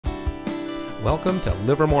Welcome to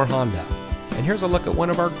Livermore Honda, and here's a look at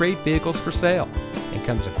one of our great vehicles for sale. It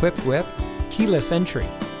comes equipped with keyless entry,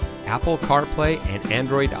 Apple CarPlay and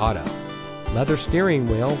Android Auto, leather steering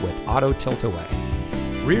wheel with auto tilt-away,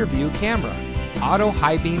 rear view camera, auto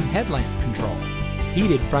high beam headlamp control,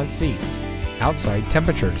 heated front seats, outside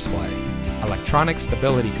temperature display, electronic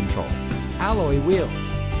stability control, alloy wheels,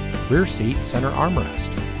 rear seat center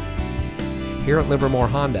armrest. Here at Livermore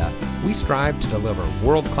Honda, we strive to deliver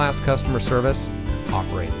world-class customer service,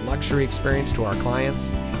 offer a luxury experience to our clients,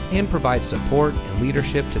 and provide support and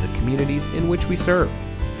leadership to the communities in which we serve.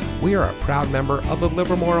 We are a proud member of the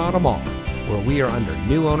Livermore Auto Mall, where we are under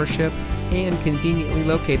new ownership and conveniently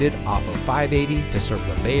located off of 580 to serve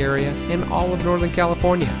the Bay Area and all of Northern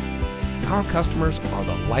California. Our customers are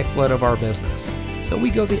the lifeblood of our business, so we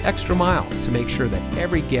go the extra mile to make sure that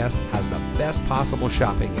every guest has the best possible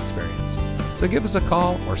shopping experience. So give us a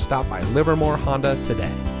call or stop by Livermore Honda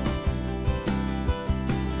today.